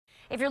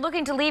If you're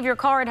looking to leave your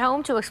car at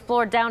home to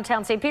explore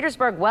downtown St.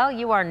 Petersburg, well,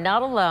 you are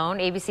not alone.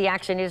 ABC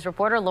Action News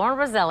reporter Lauren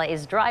Rosella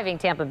is driving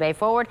Tampa Bay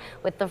forward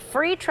with the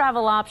free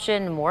travel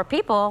option more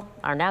people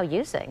are now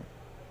using.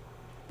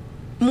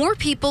 More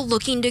people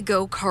looking to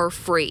go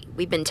car-free.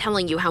 We've been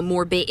telling you how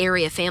more Bay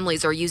Area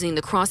families are using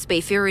the Cross Bay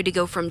Ferry to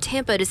go from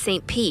Tampa to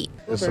St. Pete.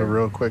 It's a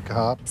real quick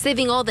hop.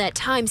 Saving all that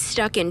time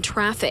stuck in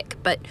traffic.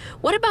 But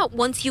what about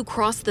once you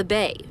cross the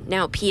bay?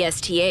 Now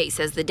PSTA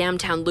says the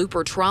downtown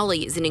Looper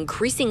Trolley is an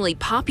increasingly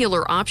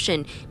popular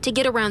option to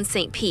get around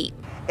St. Pete.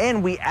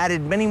 And we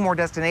added many more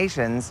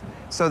destinations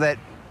so that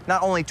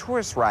not only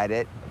tourists ride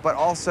it, but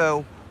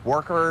also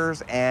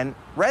workers and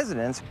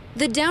residents.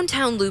 The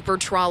downtown Looper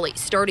Trolley,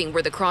 starting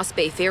where the Cross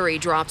Bay Ferry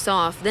drops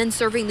off, then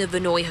serving the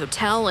Vinoy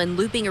Hotel and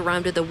looping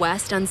around to the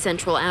west on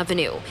Central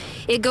Avenue.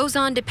 It goes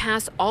on to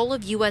pass all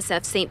of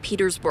USF St.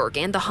 Petersburg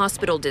and the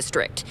Hospital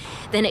District.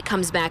 Then it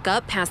comes back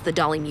up past the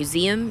Dolly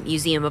Museum,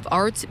 Museum of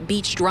Arts,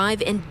 Beach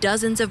Drive, and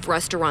dozens of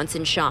restaurants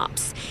and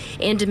shops.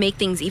 And to make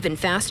things even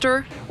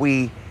faster,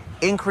 we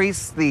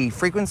increase the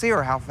frequency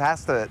or how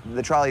fast the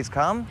trolleys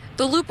come.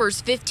 The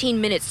Looper's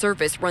 15-minute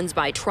service runs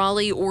by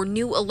trolley or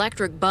new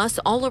electric bus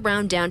all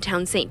around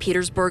downtown St.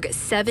 Petersburg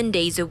 7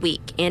 days a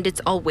week, and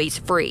it's always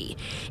free.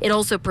 It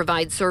also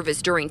provides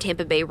service during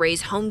Tampa Bay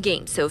Rays home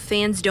games, so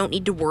fans don't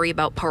need to worry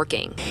about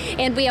parking.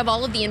 And we have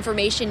all of the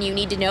information you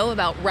need to know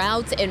about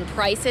routes and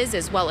prices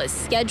as well as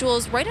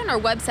schedules right on our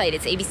website.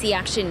 It's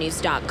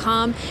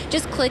abcactionnews.com.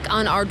 Just click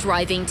on our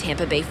Driving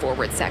Tampa Bay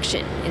Forward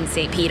section. In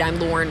St. Pete, I'm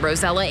Lauren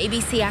Rosella,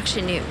 ABC Action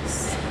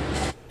News.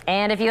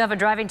 And if you have a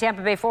Driving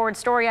Tampa Bay Forward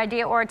story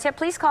idea or a tip,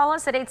 please call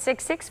us at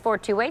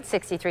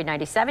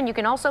 866-428-6397. You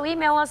can also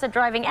email us at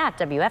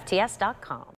driving@wfts.com.